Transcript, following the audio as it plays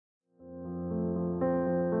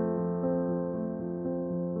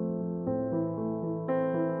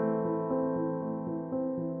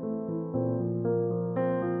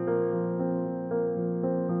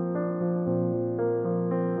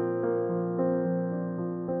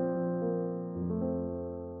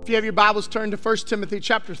you have your Bibles, turn to 1 Timothy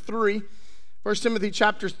chapter 3. 1 Timothy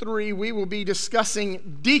chapter 3, we will be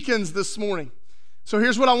discussing deacons this morning. So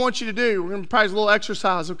here's what I want you to do. We're going to practice a little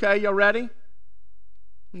exercise, okay? Y'all ready?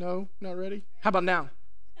 No, not ready? How about now?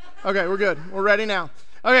 Okay, we're good. We're ready now.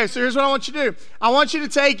 Okay, so here's what I want you to do. I want you to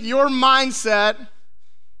take your mindset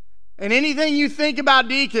and anything you think about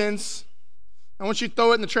deacons, I want you to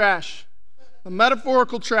throw it in the trash. The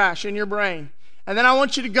metaphorical trash in your brain. And then I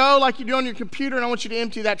want you to go like you do on your computer, and I want you to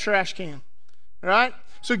empty that trash can. All right?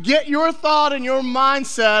 So get your thought and your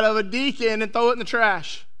mindset of a deacon and throw it in the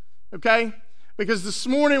trash. Okay? Because this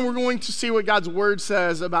morning we're going to see what God's Word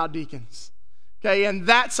says about deacons. Okay? And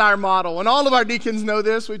that's our model. And all of our deacons know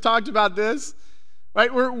this. We talked about this.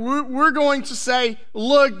 Right? We're going to say,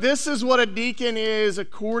 look, this is what a deacon is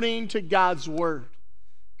according to God's Word.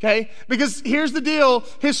 Okay? Because here's the deal.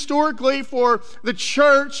 Historically, for the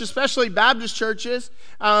church, especially Baptist churches,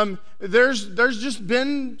 there's just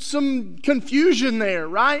been some confusion there,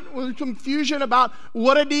 right? Confusion about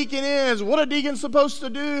what a deacon is, what a deacon's supposed to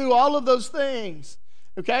do, all of those things.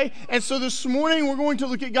 Okay? And so this morning, we're going to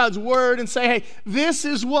look at God's Word and say, hey, this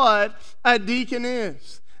is what a deacon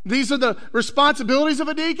is. These are the responsibilities of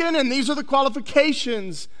a deacon, and these are the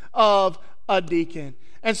qualifications of a deacon.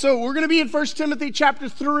 And so we're going to be in 1 Timothy chapter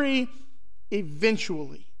 3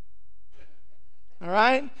 eventually. All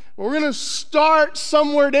right? We're going to start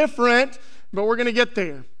somewhere different, but we're going to get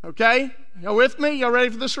there. Okay? Y'all with me? Y'all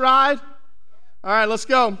ready for this ride? All right, let's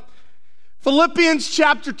go. Philippians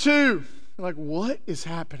chapter 2. You're like, what is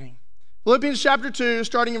happening? Philippians chapter 2,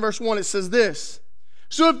 starting in verse 1, it says this.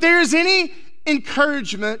 So if there is any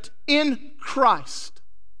encouragement in Christ,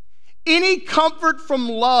 any comfort from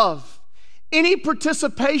love, any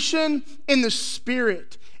participation in the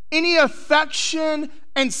Spirit, any affection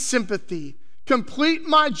and sympathy, complete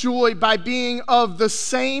my joy by being of the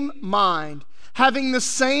same mind, having the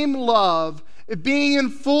same love, being in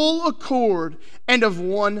full accord and of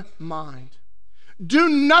one mind. Do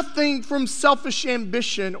nothing from selfish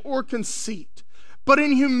ambition or conceit, but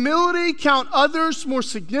in humility count others more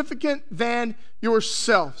significant than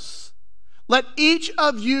yourselves. Let each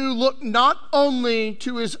of you look not only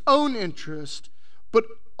to his own interest, but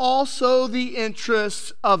also the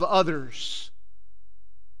interests of others.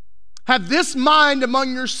 Have this mind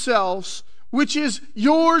among yourselves, which is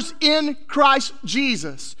yours in Christ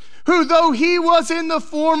Jesus, who, though he was in the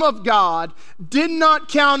form of God, did not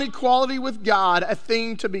count equality with God a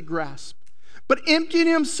thing to be grasped, but emptied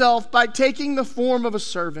himself by taking the form of a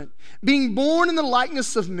servant, being born in the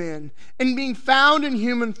likeness of men, and being found in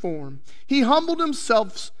human form. He humbled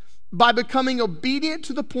himself by becoming obedient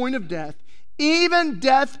to the point of death, even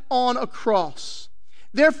death on a cross.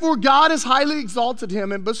 Therefore God has highly exalted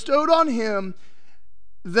him and bestowed on him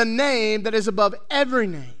the name that is above every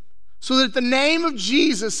name, so that at the name of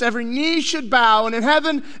Jesus every knee should bow, and in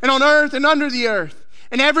heaven and on earth and under the earth,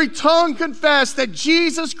 and every tongue confess that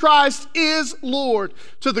Jesus Christ is Lord,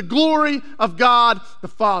 to the glory of God the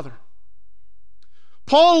Father.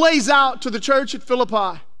 Paul lays out to the church at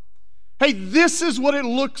Philippi, hey, this is what it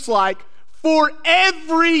looks like for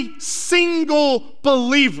every single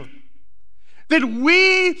believer. That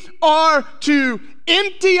we are to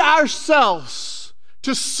empty ourselves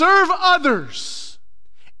to serve others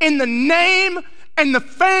in the name and the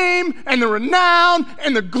fame and the renown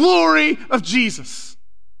and the glory of Jesus.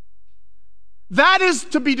 That is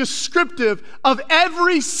to be descriptive of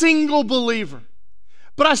every single believer.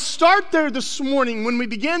 But I start there this morning when we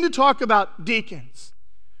begin to talk about deacons.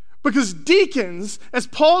 Because deacons, as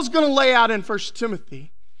Paul's going to lay out in 1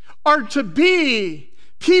 Timothy, are to be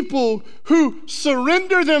people who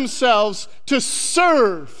surrender themselves to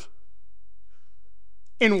serve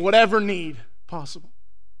in whatever need possible.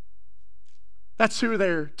 That's who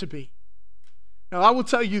they're to be. Now, I will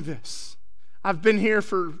tell you this. I've been here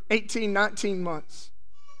for 18, 19 months,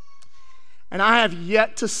 and I have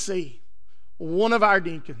yet to see one of our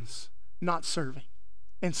deacons not serving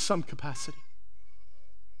in some capacity.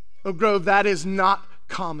 Oak Grove, that is not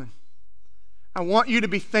common. I want you to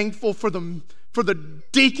be thankful for the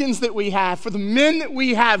deacons that we have, for the men that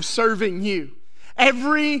we have serving you.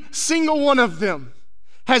 Every single one of them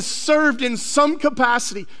has served in some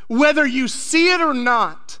capacity. Whether you see it or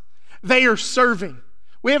not, they are serving.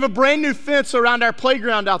 We have a brand new fence around our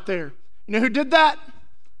playground out there. You know who did that?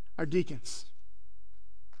 Our deacons.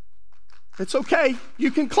 It's okay.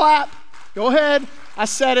 You can clap. Go ahead. I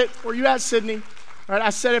said it. Where you at, Sydney? All right,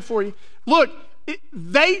 I said it for you. Look,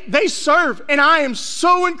 they serve, and I am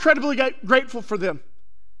so incredibly grateful for them.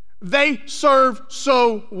 They serve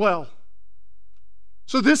so well.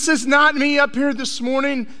 So this is not me up here this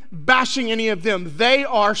morning bashing any of them. They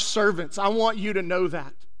are servants. I want you to know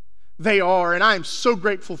that. they are, and I am so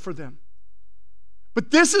grateful for them. But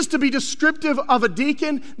this is to be descriptive of a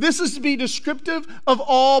deacon. This is to be descriptive of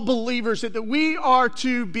all believers, that we are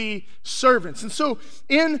to be servants. And so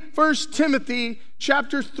in 1 Timothy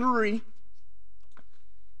chapter 3,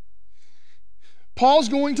 Paul's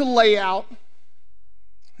going to lay out,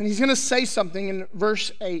 and he's going to say something in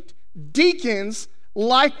verse 8. Deacons,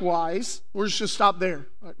 likewise, we're just going to stop there.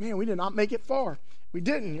 Like, man, we did not make it far. We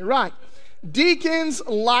didn't, you're right. Deacons,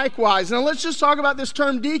 likewise. Now let's just talk about this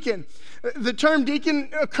term deacon. The term deacon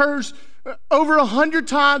occurs over 100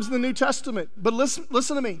 times in the New Testament. But listen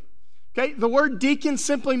to me. Okay, the word deacon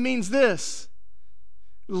simply means this: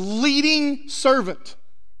 leading servant.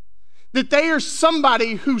 That they are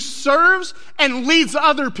somebody who serves and leads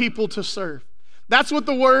other people to serve. That's what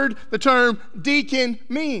the term deacon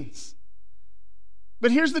means.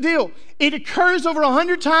 But here's the deal. It occurs over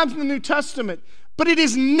 100 times in the New Testament, but it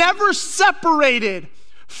is never separated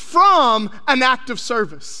from an act of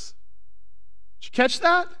service. Did you catch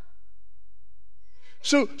that?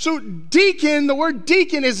 So deacon, the word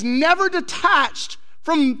deacon is never detached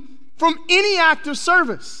from any act of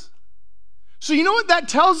service. So you know what that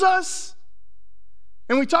tells us?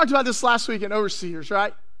 And we talked about this last week in Overseers,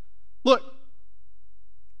 right? Look,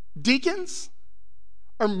 deacons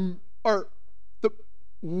are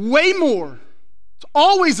way more. It's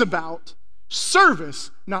always about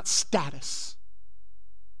service, not status.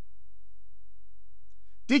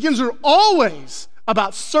 Deacons are always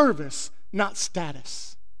about service, not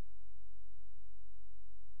status.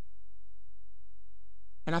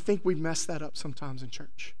 And I think we mess that up sometimes in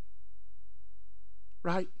church.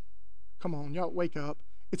 Right? Come on, y'all wake up.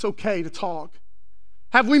 It's okay to talk.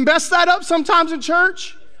 Have we messed that up sometimes in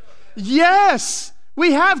church? Yes,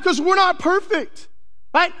 we have, because we're not perfect.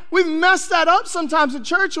 Right? We've messed that up sometimes in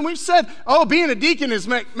church, and we've said, oh, being a deacon is,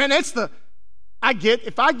 man,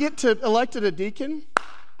 if I get to elected a deacon,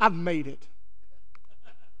 I've made it.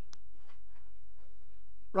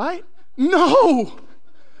 Right? No,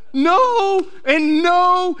 and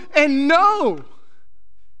no, and no.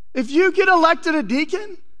 If you get elected a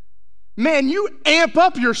deacon, man, you amp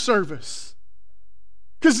up your service.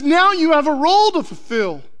 Because now you have a role to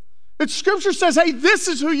fulfill. That Scripture says, hey, this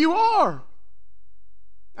is who you are.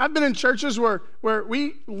 I've been in churches where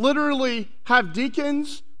we literally have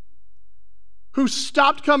deacons who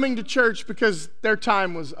stopped coming to church because their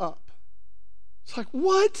time was up. It's like,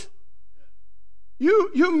 what?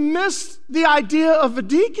 You missed the idea of a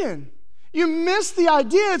deacon. You missed the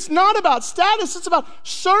idea. It's not about status, it's about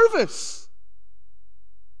service.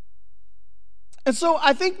 And so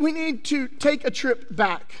I think we need to take a trip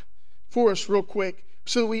back for us real quick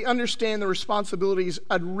so that we understand the responsibilities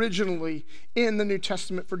originally in the New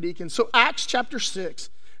Testament for deacons. So Acts chapter 6,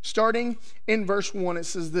 starting in verse 1, it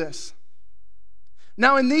says this.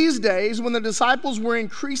 Now in these days, when the disciples were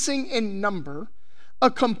increasing in number, a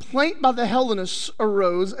complaint by the Hellenists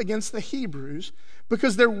arose against the Hebrews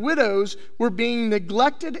because their widows were being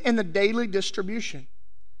neglected in the daily distribution.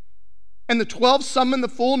 And the 12 summoned the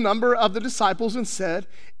full number of the disciples and said,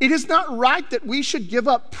 it is not right that we should give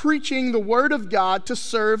up preaching the word of God to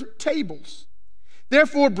serve tables.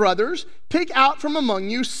 Therefore, brothers, pick out from among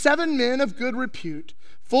you 7 men of good repute,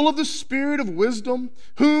 full of the spirit of wisdom,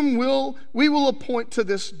 whom we will appoint to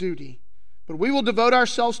this duty. But we will devote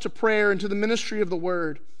ourselves to prayer and to the ministry of the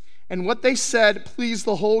word. And what they said pleased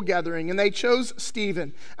the whole gathering. And they chose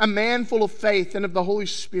Stephen, a man full of faith and of the Holy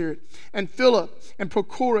Spirit, and Philip, and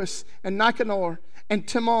Prochorus, and Nicanor, and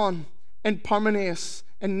Timon, and Parmenas,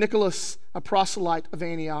 and Nicholas, a proselyte of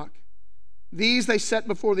Antioch. These they set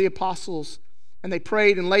before the apostles, and they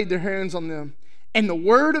prayed and laid their hands on them. And the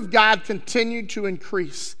word of God continued to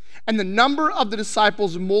increase, and the number of the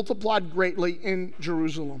disciples multiplied greatly in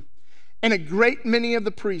Jerusalem. And a great many of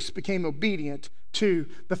the priests became obedient to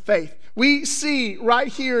the faith. We see right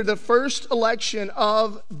here the first election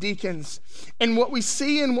of deacons. And what we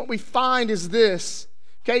see and what we find is this.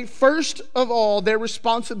 Okay, first of all, their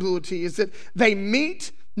responsibility is that they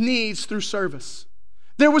meet needs through service.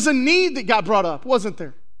 There was a need that got brought up, wasn't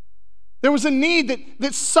there? There was a need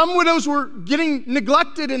that some widows were getting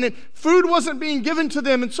neglected and that food wasn't being given to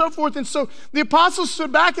them and so forth. And so the apostles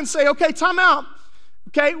stood back and say, okay, time out.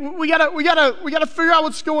 Okay, we gotta figure out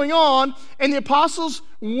what's going on. And the apostles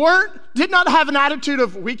did not have an attitude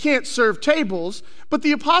of we can't serve tables, but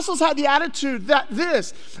the apostles had the attitude that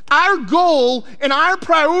our goal and our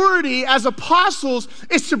priority as apostles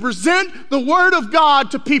is to present the word of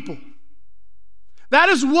God to people. That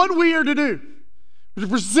is what we are to do. To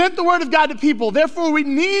present the word of God to people. Therefore, we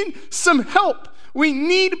need some help. We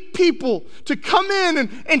need people to come in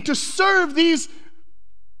and to serve these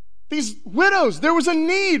these widows. There was a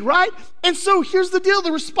need, right? And so here's the deal.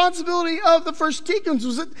 The responsibility of the first deacons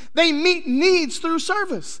was that they meet needs through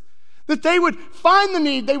service. That they would find the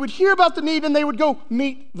need, they would hear about the need, and they would go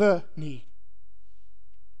meet the need.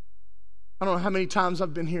 I don't know how many times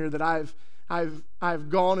I've been here that I've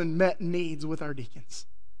gone and met needs with our deacons.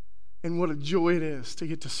 And what a joy it is to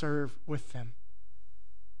get to serve with them.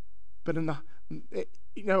 But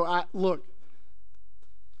look,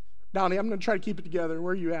 Donnie, I'm going to try to keep it together.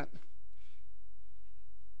 Where are you at?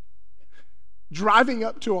 Driving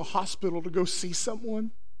up to a hospital to go see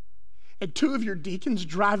someone, and two of your deacons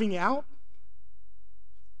driving out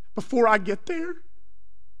before I get there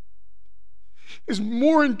is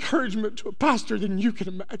more encouragement to a pastor than you can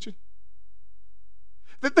imagine.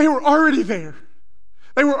 That they were already there.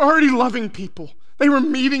 They were already loving people. They were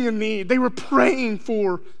meeting a need. They were praying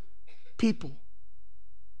for people.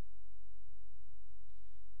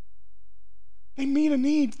 They meet a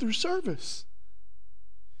need through service.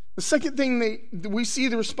 The second thing that we see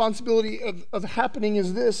the responsibility of happening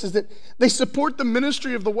is this, is that they support the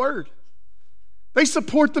ministry of the word. They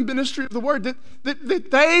support the ministry of the word.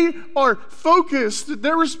 That they are focused, that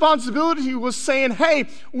their responsibility was saying, hey,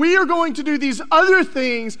 we are going to do these other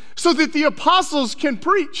things so that the apostles can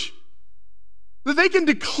preach. That they can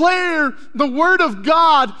declare the word of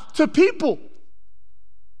God to people.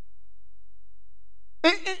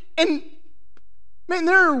 And man,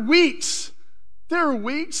 there are weeks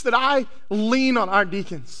that I lean on our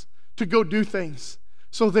deacons to go do things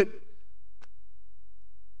so that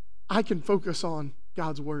I can focus on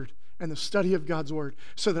God's word and the study of God's word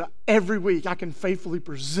so that every week I can faithfully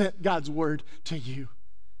present God's word to you.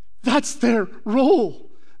 That's their role.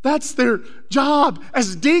 That's their job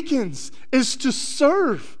as deacons, is to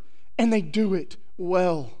serve, and they do it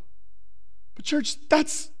well. But church,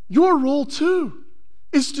 that's your role too,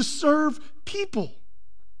 is to serve people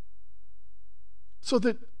so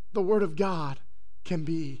that the word of God can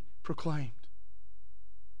be proclaimed.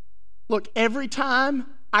 Look, every time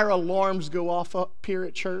our alarms go off up here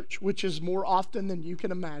at church, which is more often than you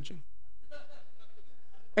can imagine,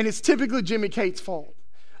 and it's typically Jimmy Cate's fault,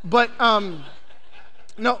 but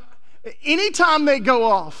no, anytime they go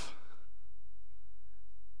off,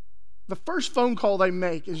 the first phone call they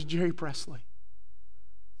make is Jerry Presley.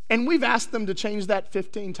 And we've asked them to change that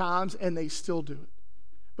 15 times, and they still do it.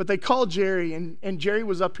 But they called Jerry, and Jerry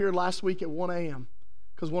was up here last week at 1 a.m.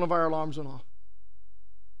 because one of our alarms went off.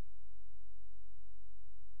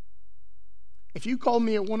 If you called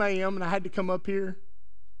me at 1 a.m. and I had to come up here,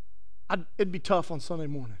 it'd be tough on Sunday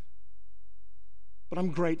morning. But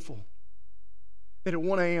I'm grateful that at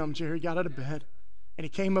 1 a.m. Jerry got out of bed, and he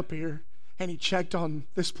came up here, and he checked on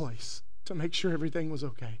this place to make sure everything was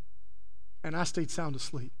okay. And I stayed sound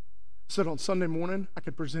asleep, so that on Sunday morning I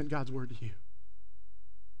could present God's word to you.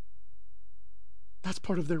 That's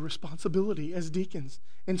part of their responsibility as deacons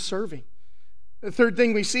in serving. The third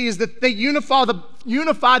thing we see is that they unify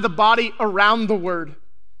the body around the word.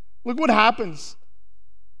 Look what happens.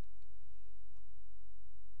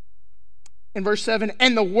 In verse 7,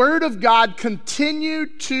 and the word of God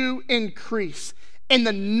continued to increase, and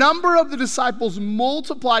the number of the disciples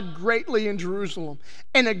multiplied greatly in Jerusalem,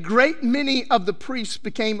 and a great many of the priests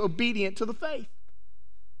became obedient to the faith.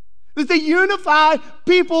 That they unify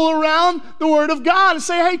people around the word of God and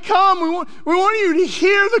say, hey, come, we want you to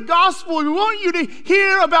hear the gospel. We want you to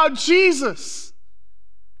hear about Jesus.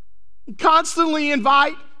 And constantly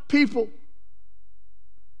invite people.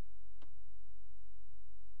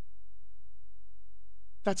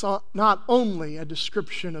 That's not only a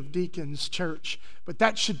description of Deacons Church, but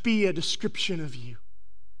that should be a description of you.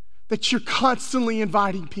 That you're constantly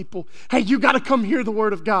inviting people. Hey, you got to come hear the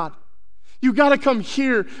word of God. You got to come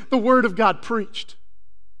hear the word of God preached.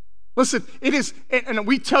 Listen, it is, and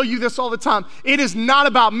we tell you this all the time, it is not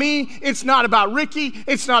about me, it's not about Ricky,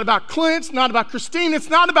 it's not about Clint, it's not about Christine, it's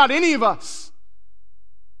not about any of us.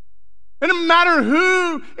 It doesn't matter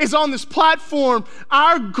who is on this platform,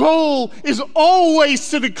 our goal is always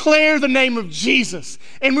to declare the name of Jesus.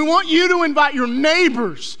 And we want you to invite your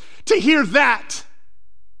neighbors to hear that,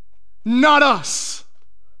 not us.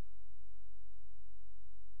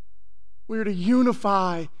 We're to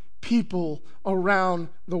unify people around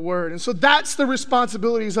the word. And so that's the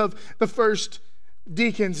responsibilities of the first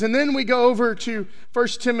deacons. And then we go over to 1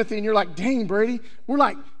 Timothy, and you're like, dang, Brady, we're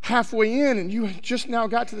like halfway in, and you just now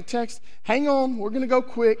got to the text. Hang on, we're going to go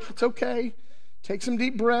quick. It's okay. Take some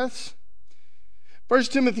deep breaths. 1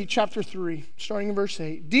 Timothy chapter 3, starting in verse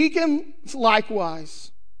 8. Deacons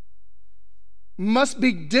likewise must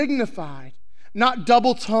be dignified, not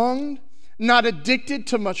double-tongued, not addicted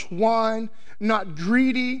to much wine, not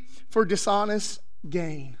greedy for dishonest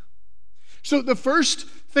gain. So the first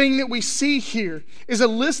thing that we see here is a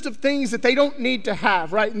list of things that they don't need to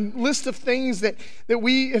have, right? And list of things that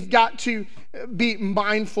we have got to be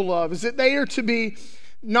mindful of is that they are to be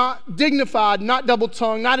not dignified, not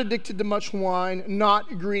double-tongued, not addicted to much wine,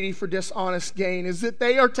 not greedy for dishonest gain, is that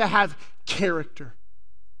they are to have character.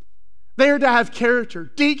 They are to have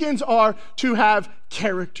character. Deacons are to have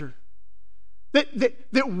character.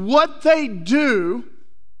 That what they do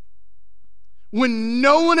when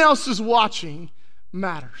no one else is watching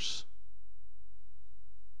matters.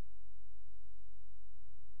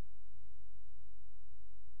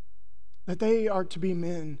 That they are to be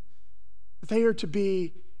men. That they are to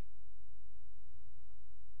be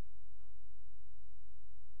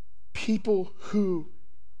people who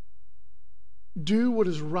do what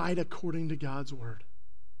is right according to God's word.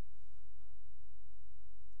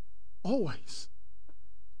 Always.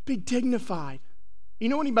 Be dignified. You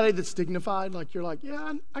know anybody that's dignified? Like you're like,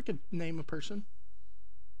 yeah, I could name a person.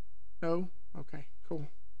 No? Okay, cool.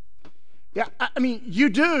 Yeah, I mean, you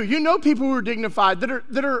do. You know people who are dignified,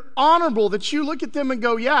 that are honorable, that you look at them and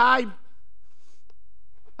go, yeah,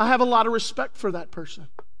 I have a lot of respect for that person,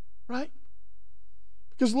 right?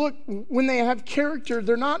 Because look, when they have character,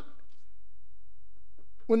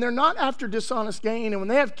 when they're not after dishonest gain, and when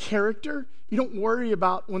they have character, you don't worry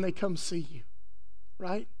about when they come see you,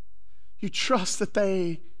 right? You trust that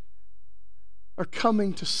they are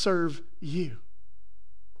coming to serve you.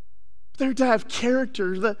 They're to have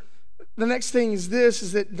character. The next thing is this,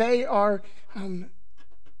 is that they are, we're going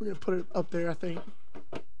to put it up there, I think,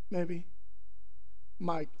 maybe.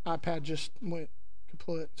 My iPad just went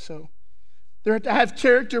kaput, so. They're to have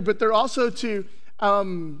character, but they're also to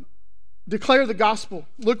declare the gospel.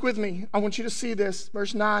 Look with me. I want you to see this.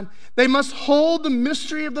 Verse 9. They must hold the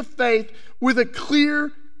mystery of the faith with a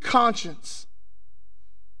clear conscience.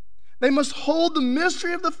 They must hold the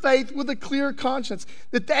mystery of the faith with a clear conscience.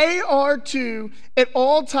 That they are to, at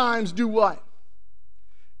all times, do what?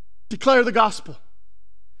 Declare the gospel.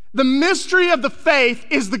 The mystery of the faith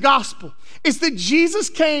is the gospel. It's that Jesus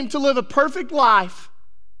came to live a perfect life.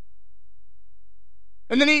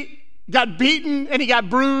 And then he got beaten and he got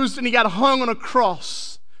bruised and he got hung on a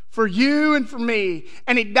cross for you and for me.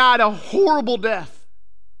 And he died a horrible death.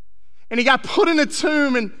 And he got put in a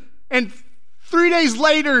tomb, and 3 days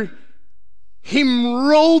later, he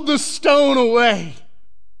rolled the stone away.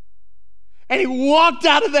 And he walked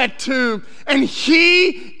out of that tomb, and he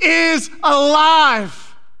is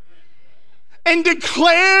alive. And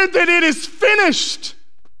declared that it is finished.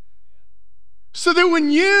 So that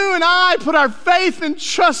when you and I put our faith and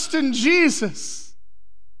trust in Jesus,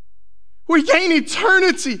 we gain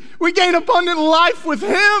eternity. We gain abundant life with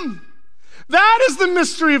him. That is the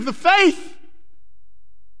mystery of the faith.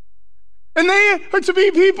 And they are to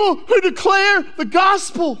be people who declare the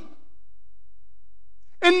gospel.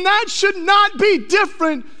 And that should not be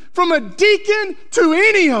different from a deacon to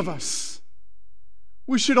any of us.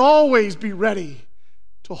 We should always be ready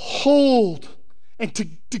to hold and to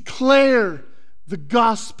declare the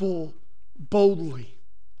gospel boldly.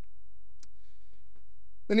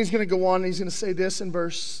 Then he's going to go on and he's going to say this in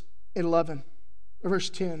verse 11, or verse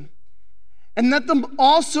 10. And let them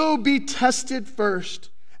also be tested first,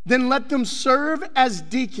 then let them serve as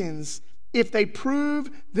deacons if they prove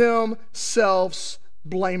themselves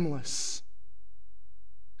blameless.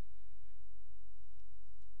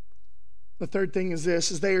 The third thing is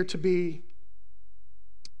this, is they are to be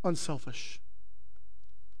unselfish.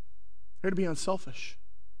 They're to be unselfish.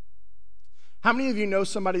 How many of you know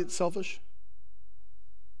somebody that's selfish?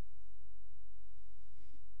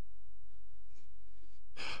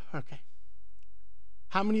 Okay.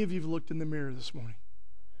 How many of you have looked in the mirror this morning?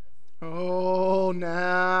 Oh,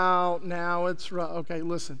 now it's right. Okay,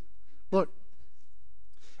 listen. Look.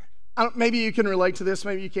 Maybe you can relate to this.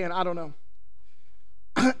 Maybe you can't. I don't know.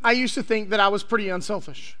 I used to think that I was pretty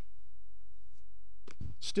unselfish.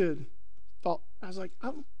 Thought, I was like,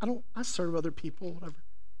 I serve other people, whatever.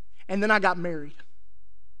 And then I got married.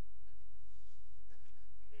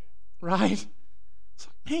 Right? It's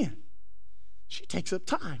like, man, she takes up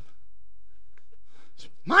time. It's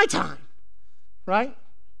my time. Right?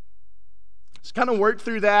 Just kind of worked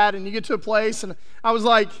through that, and you get to a place, and I was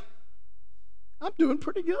like, I'm doing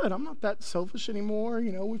pretty good. I'm not that selfish anymore.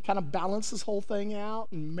 You know, we've kind of balanced this whole thing out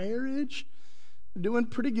in marriage. We're doing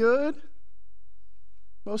pretty good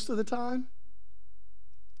most of the time.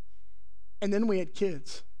 And then we had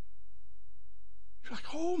kids. You're like,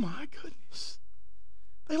 oh my goodness.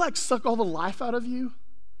 They like suck all the life out of you.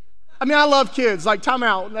 I mean, I love kids. Like, time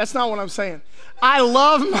out. That's not what I'm saying. I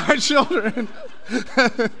love my children.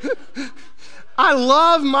 I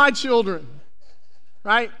love my children.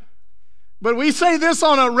 Right? But we say this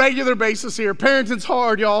on a regular basis here. Parenting's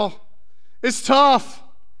hard, y'all. It's tough,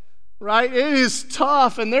 right? It is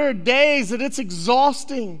tough, and there are days that it's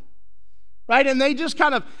exhausting, right? And they just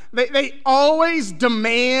kind of, they always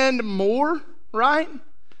demand more, right?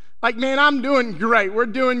 Like, man, I'm doing great. We're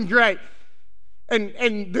doing great.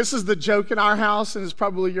 And this is the joke in our house, and it's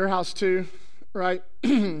probably your house too, right?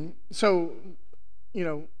 So,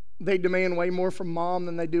 they demand way more from mom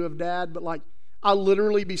than they do of dad, but like, I'll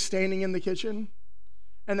literally be standing in the kitchen,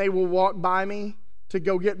 and they will walk by me to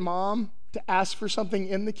go get mom to ask for something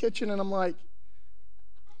in the kitchen, and I'm like,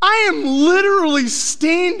 I am literally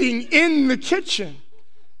standing in the kitchen.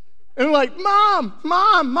 And they're like, Mom,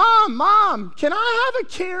 can I have a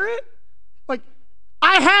carrot? Like,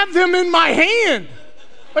 I have them in my hand.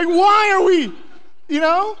 Like, why are we,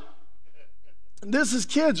 This is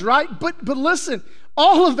kids, right? But listen,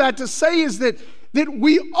 all of that to say is that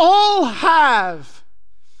we all have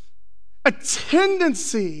a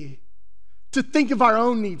tendency to think of our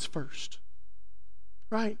own needs first,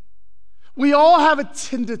 right? We all have a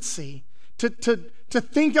tendency to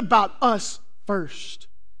think about us first.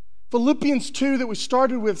 Philippians 2 that we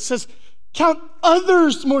started with says, count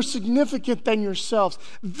others more significant than yourselves.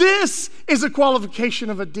 This is a qualification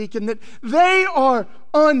of a deacon, that they are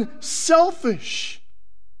unselfish.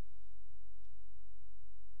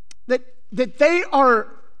 That they are,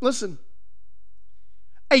 listen,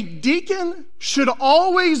 a deacon should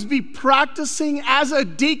always be practicing as a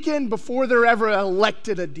deacon before they're ever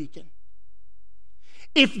elected a deacon.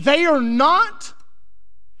 If they are not,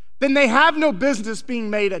 then they have no business being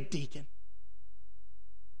made a deacon.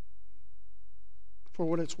 For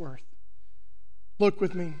what it's worth. Look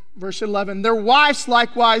with me, verse 11. Their wives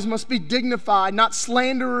likewise must be dignified, not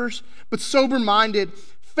slanderers, but sober-minded,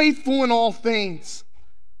 faithful in all things.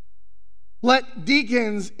 Let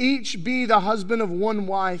deacons each be the husband of one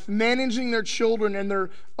wife, managing their children and their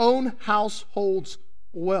own households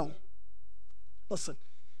well. Listen,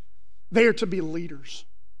 they are to be leaders,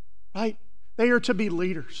 right? They are to be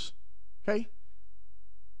leaders, okay?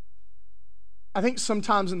 I think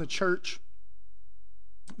sometimes in the church,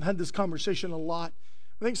 I've had this conversation a lot.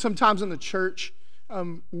 I think sometimes in the church,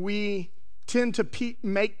 we tend to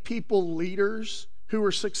make people leaders who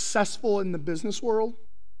are successful in the business world.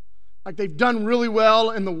 Like they've done really well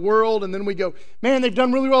in the world, and then we go, man, they've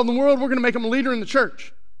done really well in the world, we're going to make them a leader in the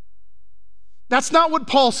church. That's not what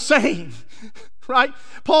Paul's saying, right?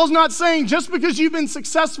 Paul's not saying just because you've been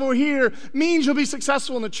successful here means you'll be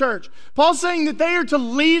successful in the church. Paul's saying that they are to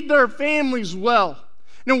lead their families well.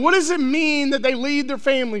 Now, what does it mean that they lead their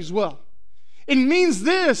families well? It means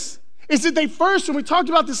this, is that they first, and we talked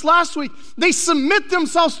about this last week, they submit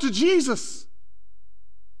themselves to Jesus.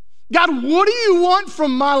 God, what do you want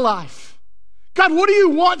from my life? God, what do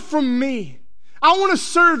you want from me? I want to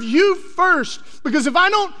serve you first, because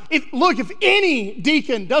if any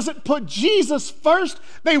deacon doesn't put Jesus first,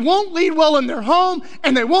 they won't lead well in their home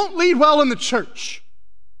and they won't lead well in the church.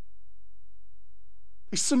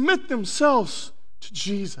 They submit themselves to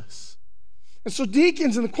Jesus. And so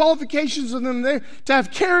deacons and the qualifications of them, they're to have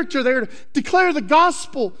character, they're to declare the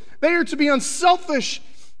gospel, they are to be unselfish,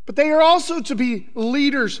 but they are also to be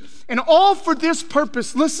leaders. And all for this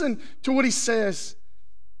purpose. Listen to what he says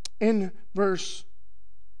in verse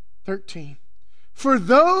 13. For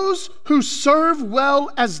those who serve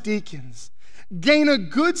well as deacons gain a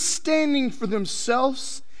good standing for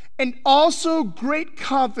themselves and also great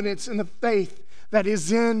confidence in the faith that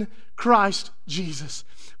is in Christ Jesus.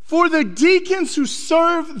 For the deacons who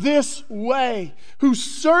serve this way, who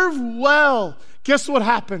serve well, guess what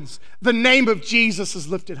happens? The name of Jesus is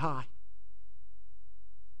lifted high.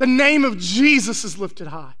 The name of Jesus is lifted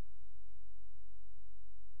high.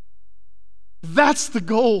 That's the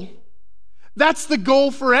goal. That's the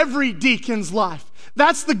goal for every deacon's life.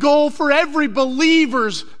 That's the goal for every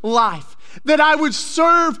believer's life. That I would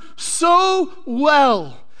serve so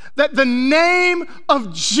well that the name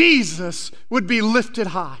of Jesus would be lifted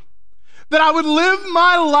high. That I would live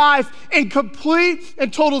my life in complete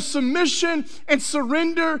and total submission and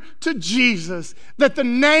surrender to Jesus. That the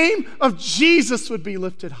name of Jesus would be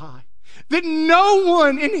lifted high. That no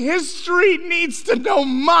one in history needs to know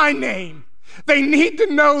my name. They need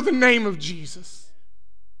to know the name of Jesus.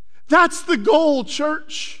 That's the goal,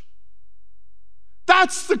 church.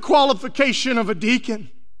 That's the qualification of a deacon.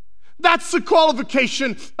 That's the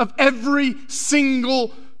qualification of every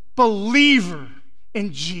single believer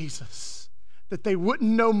in Jesus. That they wouldn't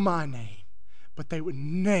know my name, but they would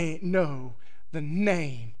know the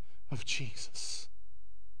name of Jesus.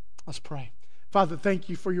 Let's pray. Father, thank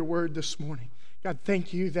you for your word this morning. God,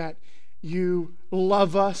 thank you that you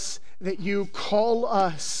love us, that you call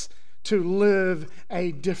us to live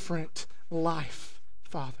a different life,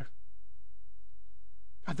 Father.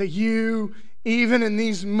 God, that you, even in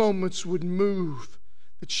these moments, would move,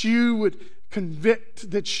 that you would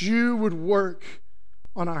convict, that you would work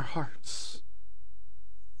on our hearts.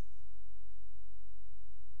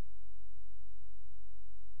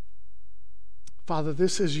 Father,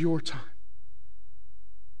 this is your time.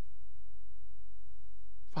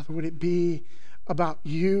 Father, would it be about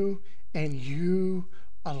you and you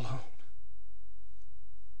alone?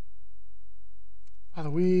 Father,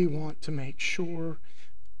 we want to make sure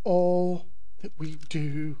all that we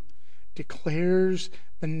do declares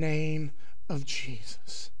the name of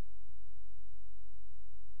Jesus.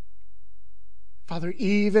 Father,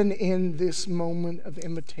 even in this moment of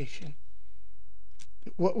invitation,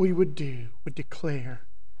 that what we would do would declare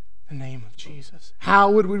the name of Jesus. How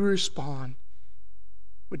would we respond?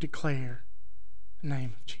 Would declare the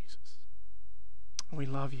name of Jesus. We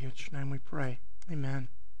love you. In your name we pray. Amen.